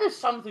 that is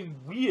something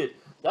weird.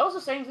 That was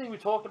the same thing we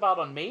talked about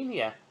on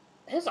Mania.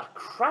 There's a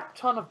crap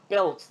ton of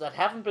belts that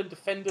haven't been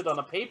defended on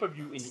a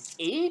pay-per-view in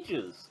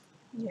ages.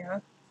 Yeah.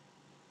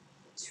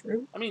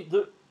 True. I mean,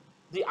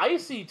 the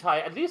IC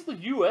title, at least the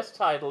US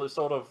title, is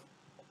sort of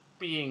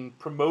being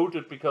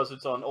promoted because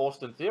it's on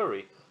Austin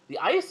Theory. The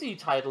IC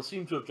title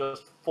seems to have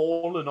just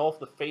fallen off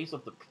the face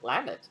of the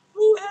planet.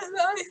 Who has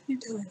the IC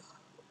title?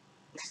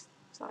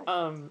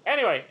 Sorry.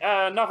 Anyway,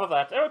 enough of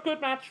that. A good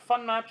match,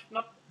 fun match,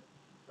 not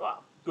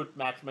good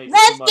match maybe.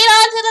 Let's get on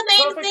to the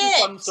main Perfectly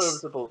event. fun,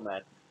 serviceable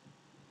match.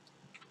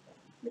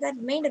 We got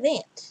the main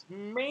event.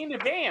 Main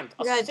event,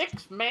 a We got-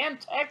 6-man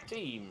tag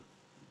team.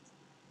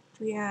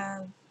 We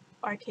have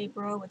RK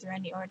Bro with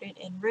Randy Orton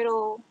and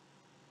Riddle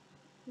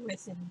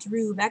versus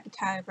Drew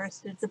McIntyre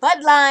versus the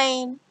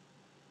Bloodline,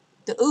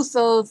 the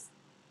Usos,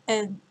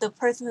 and the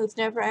person who's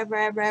never, ever,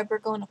 ever, ever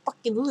going to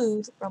fucking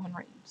lose, Roman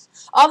Reigns.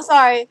 Oh, I'm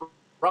sorry.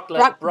 Brock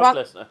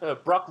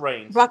Lesnar. Brock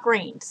Reigns. Brock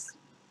Reigns.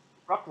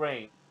 Brock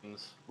Reigns.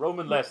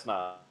 Roman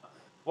Lesnar.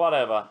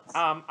 Whatever.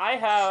 I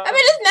have. I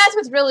mean, this match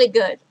was really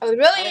good. I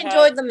really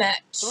enjoyed the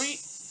match.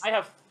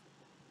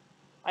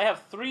 I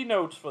have 3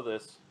 notes for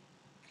this.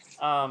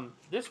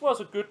 This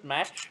was a good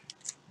match.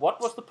 What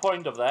was the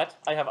point of that?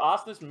 I have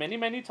asked this many,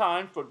 many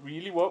times, but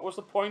really, what was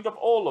the point of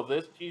all of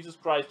this? Jesus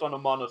Christ on a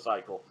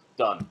motorcycle.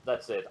 Done.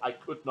 That's it. I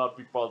could not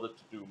be bothered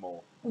to do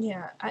more.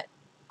 Yeah,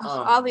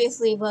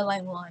 obviously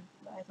Bloodline won.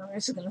 I'm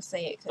just gonna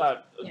say it.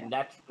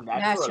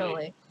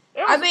 Naturally.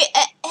 I mean,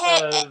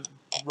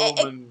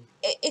 Roman.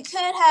 It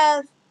could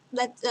have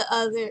let the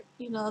other,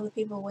 other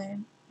people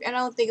win. I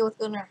don't think it was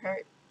gonna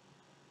hurt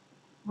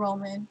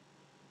Roman.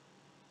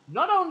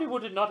 Not only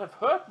would it not have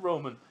hurt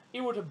Roman,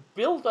 it would have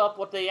built up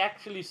what they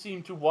actually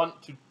seem to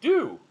want to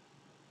do.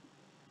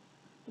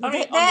 I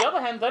mean, on the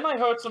other hand, then I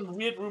heard some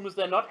weird rumors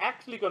they're not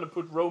actually going to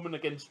put Roman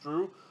against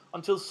Drew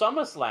until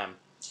SummerSlam.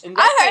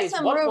 I heard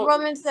some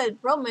rumors that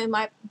Roman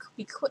might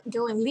be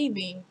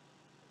leaving,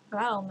 but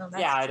I don't know.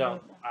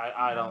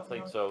 I don't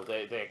think so.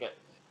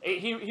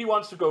 He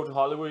wants to go to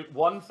Hollywood.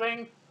 One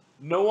thing,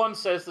 no one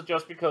says that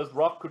just because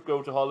Rock could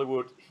go to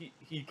Hollywood,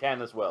 he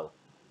can as well.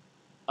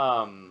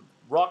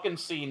 Rock and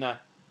Cena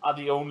are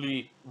the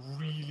only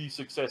really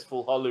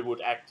successful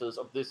Hollywood actors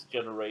of this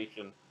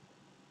generation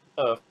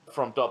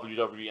from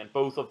WWE, and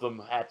both of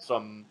them had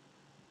some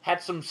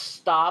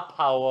star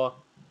power.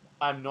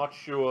 I'm not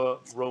sure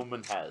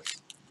Roman has.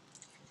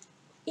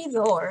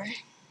 Either or.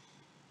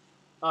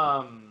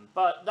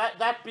 But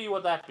that be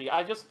what that be.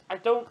 I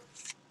don't.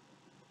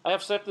 I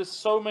have said this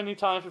so many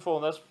times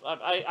before. And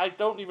I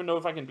don't even know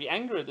if I can be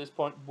angry at this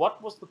point.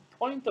 What was the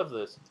point of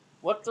this?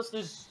 What does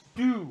this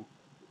do?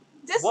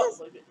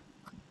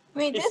 I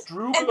mean, if they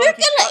were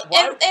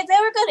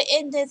gonna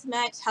end this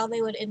match, how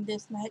they would end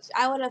this match,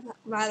 I would have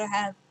rather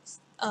have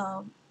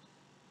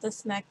the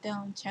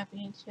SmackDown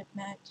Championship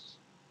match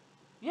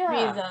be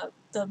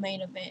the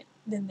main event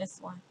than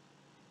this one.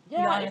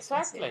 Yeah,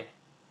 exactly.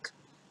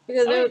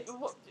 Because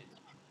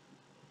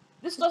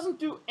this doesn't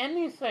do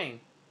anything.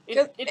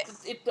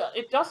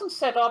 It doesn't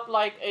set up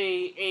like a.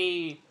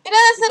 It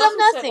doesn't set up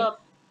nothing.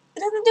 It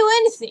doesn't do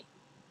anything.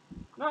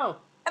 No.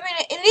 I mean,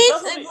 at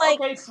least it's like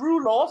okay,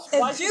 Drew lost.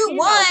 Why should he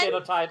now get a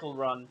title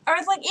run? Or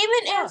it's like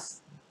even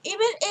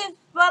if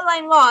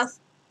Bloodline lost,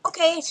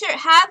 okay, sure,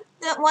 have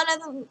one of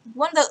the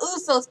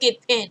Usos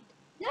get pinned.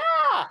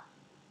 Yeah.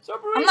 So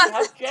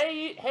have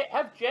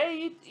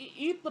Jay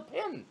eat the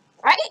pin.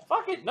 Right?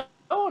 Fuck it, no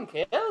one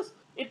cares.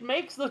 It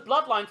makes the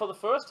Bloodline for the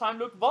first time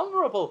look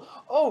vulnerable.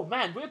 Oh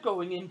man, we're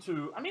going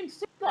into. I mean,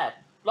 see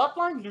that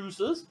Bloodline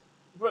loses.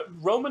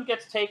 Roman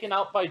gets taken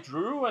out by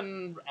Drew,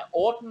 and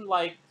Orton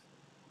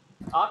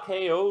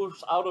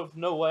RKO's out of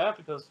nowhere,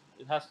 because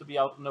it has to be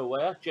out of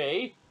nowhere.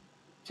 Jay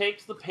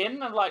takes the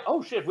pin and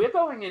oh shit, we're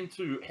going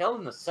into Hell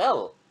in a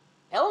Cell.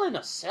 Hell in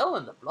a Cell,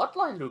 and the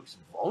Bloodline looks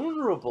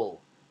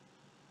vulnerable.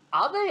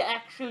 Are they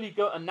actually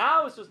and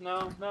now it's just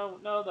no,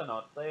 they're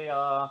not. They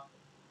are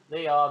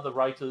the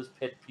writer's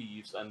pet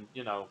peeves, and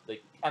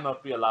they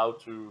cannot be allowed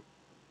to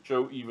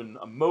show even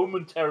a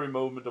momentary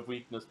moment of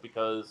weakness,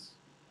 because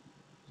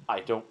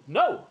I don't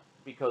know,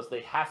 because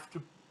they have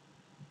to.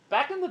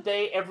 Back in the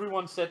day,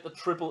 everyone said that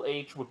Triple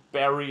H were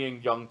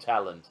burying young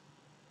talent.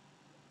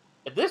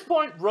 At this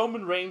point,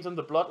 Roman Reigns and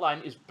the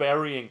Bloodline is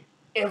burying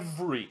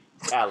every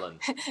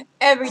talent.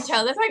 Every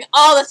talent. It's like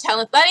all the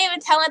talent. Not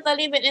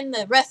even in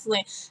the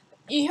wrestling.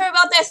 You hear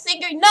about that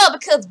singer? No,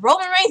 because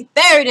Roman Reigns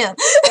buried him.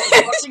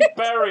 Fucking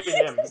buried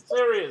him.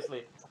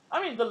 Seriously.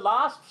 I mean, the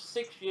last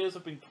 6 years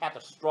have been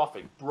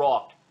catastrophic.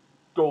 Brock,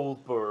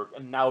 Goldberg,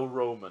 and now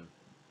Roman.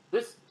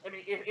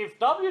 If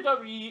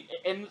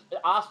WWE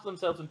asked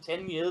themselves in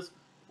 10 years,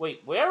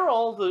 wait, where are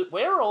all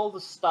the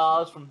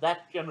stars from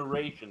that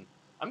generation?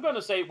 I'm going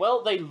to say,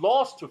 well, they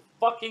lost to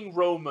fucking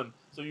Roman,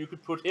 so you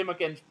could put him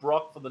against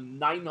Brock for the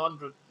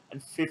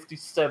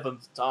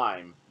 957th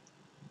time.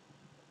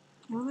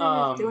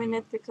 Well, they're doing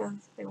it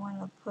because they want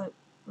to put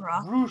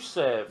Rock.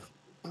 Rusev,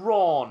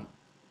 Braun,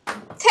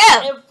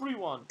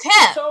 everyone.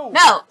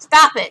 No,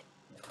 stop it.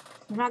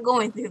 We're not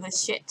going through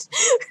this shit.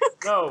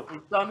 No,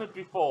 we've done it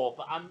before,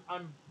 but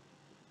I'm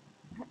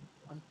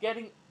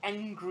getting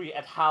angry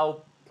at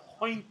how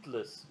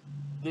pointless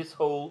this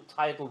whole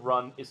title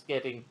run is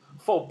getting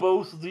for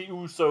both the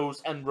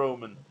Usos and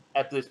Roman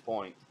at this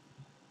point.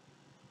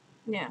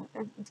 Yeah,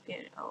 it's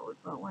getting old,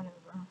 but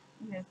whatever.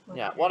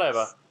 Yeah,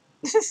 whatever.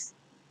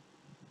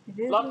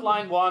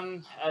 Bloodline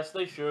won, as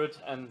they should,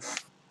 and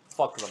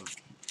fuck them.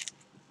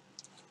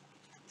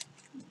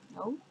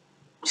 No.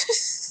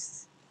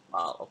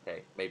 Well,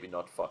 okay, maybe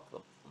not fuck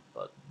them,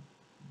 but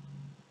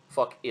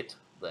fuck it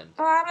then.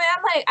 I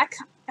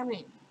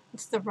mean,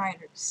 it's the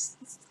writers.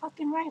 It's the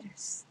fucking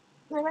writers.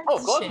 Oh,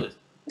 of course it is.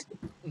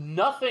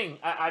 Nothing.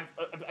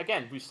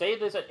 Again, we say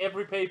this at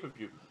every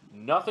pay-per-view.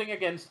 Nothing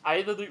against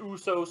either the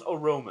Usos or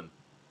Roman.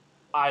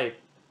 I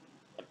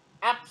am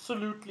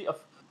absolutely,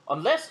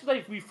 unless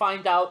we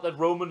find out that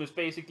Roman is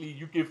basically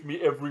you give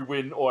me every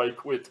win or I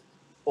quit,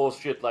 or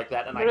shit like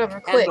that, and I Whatever,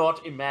 quit.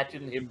 cannot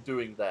imagine him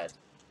doing that.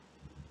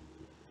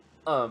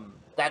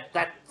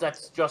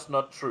 That's just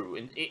not true.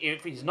 And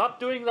if he's not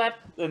doing that,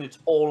 then it's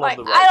all on Like,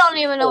 the I writers. don't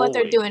even know what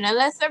they're doing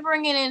unless they're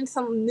bringing in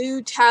some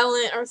new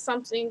talent or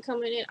something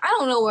coming in. I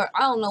don't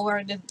know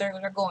where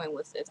they're going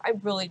with this. I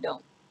really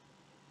don't.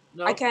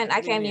 No, I can't me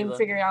even neither.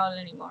 figure it out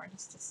anymore.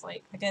 It's just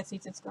like, I guess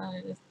he's just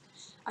gonna just,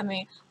 I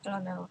mean, I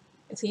don't know.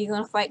 Is he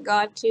gonna fight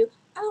God too?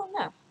 I don't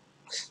know.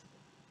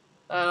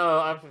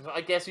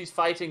 I guess he's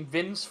fighting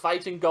Vince,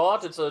 fighting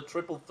God. It's a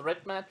triple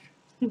threat match.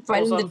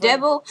 Fighting the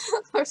devil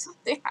or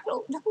something. I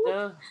don't know.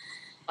 Yeah.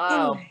 I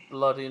don't Anyway,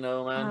 bloody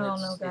know, man. I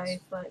don't know, It's guys,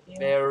 but yeah,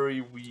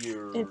 very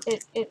weird.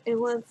 it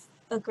was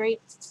a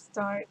great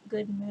start,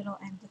 good middle,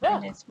 and the Yeah.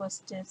 finish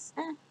was just,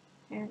 okay.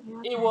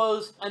 It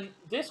was, and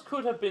this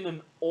could have been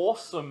an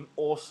awesome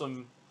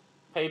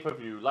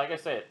pay-per-view. Like I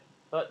said,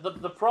 but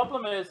the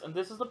problem is, and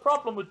this is the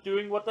problem with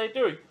doing what they're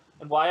doing,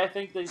 and why I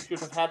think they should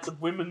have had the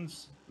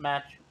women's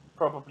match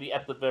probably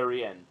at the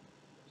very end.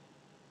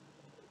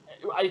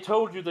 I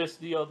told you this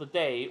the other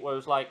day, where it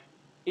was like,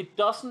 it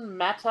doesn't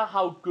matter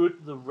how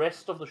good the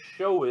rest of the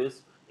show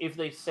is if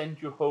they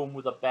send you home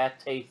with a bad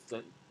taste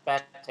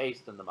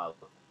in the mouth.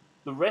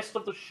 The rest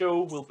of the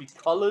show will be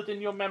colored in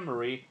your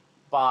memory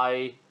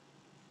by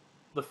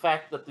the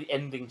fact that the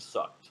ending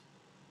sucked.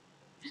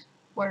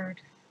 Word.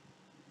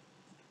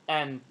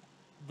 And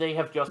they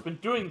have just been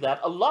doing that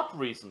a lot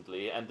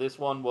recently, and this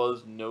one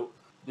was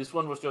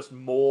just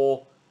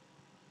more.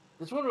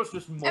 This one was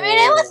just more. I mean,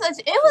 it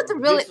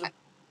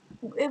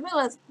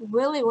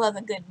really was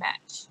a good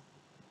match.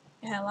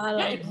 It had a lot of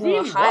it really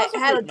was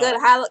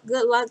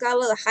got a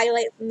little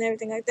highlights and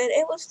everything like that.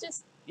 It was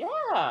just,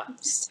 I'm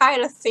just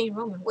tired of seeing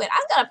Roman win.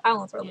 I got a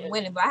problem with Roman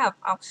winning, but I have a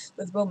problem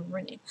with Roman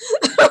winning.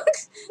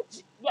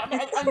 Yeah, I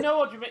mean, I know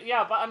what you mean.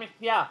 Yeah, but I mean,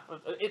 yeah,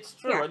 it's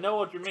true. Yeah. I know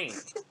what you mean.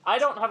 I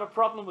don't have a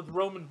problem with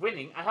Roman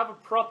winning. I have a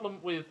problem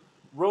with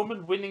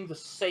Roman winning the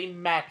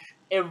same match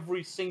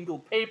every single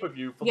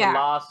pay-per-view for the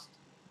last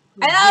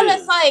years. And I was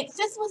just like,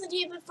 this wasn't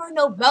even for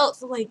no belts.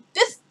 So like,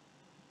 just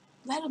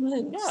let him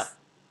lose. Yeah.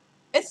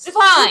 It's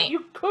fine.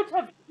 You could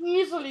have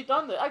easily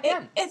done that.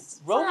 Again,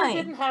 Roman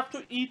didn't have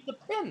to eat the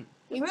pin.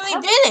 He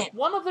really didn't.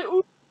 One of the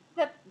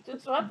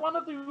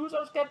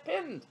Usos get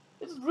pinned.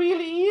 It's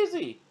really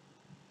easy.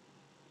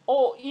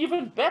 Or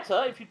even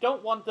better, if you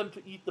don't want them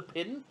to eat the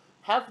pin,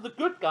 have the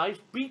good guys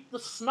beat the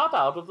snot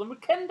out of them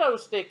with kendo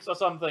sticks or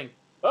something.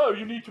 Oh,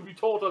 you need to be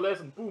taught a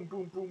lesson. Boom,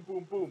 boom, boom,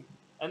 boom, boom.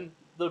 And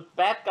the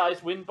bad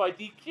guys win by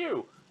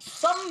DQ.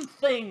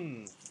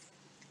 Something.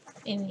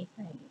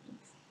 Anything.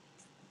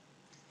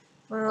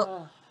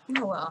 Well,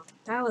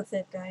 that was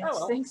it, guys.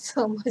 Thanks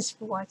so much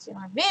for watching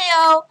our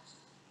video.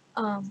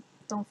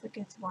 Don't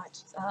forget to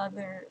watch the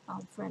other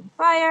Friend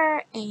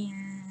Fire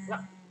and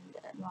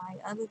my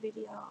other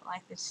video,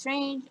 Life is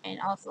Strange, and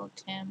also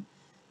Tim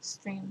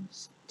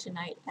streams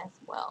tonight as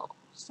well.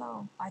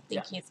 So I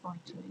think he's going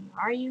to.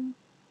 Are you?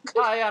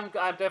 I'm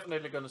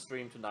definitely going to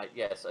stream tonight.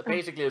 Yes.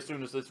 Basically, as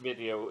soon as this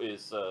video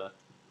is,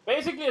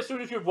 basically as soon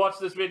as you've watched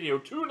this video,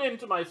 tune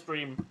into my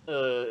stream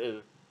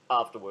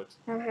afterwards.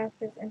 I'll have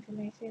this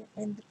information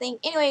in the thing.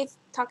 Anyways,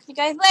 talk to you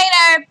guys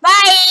later.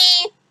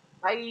 Bye.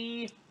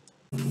 Bye.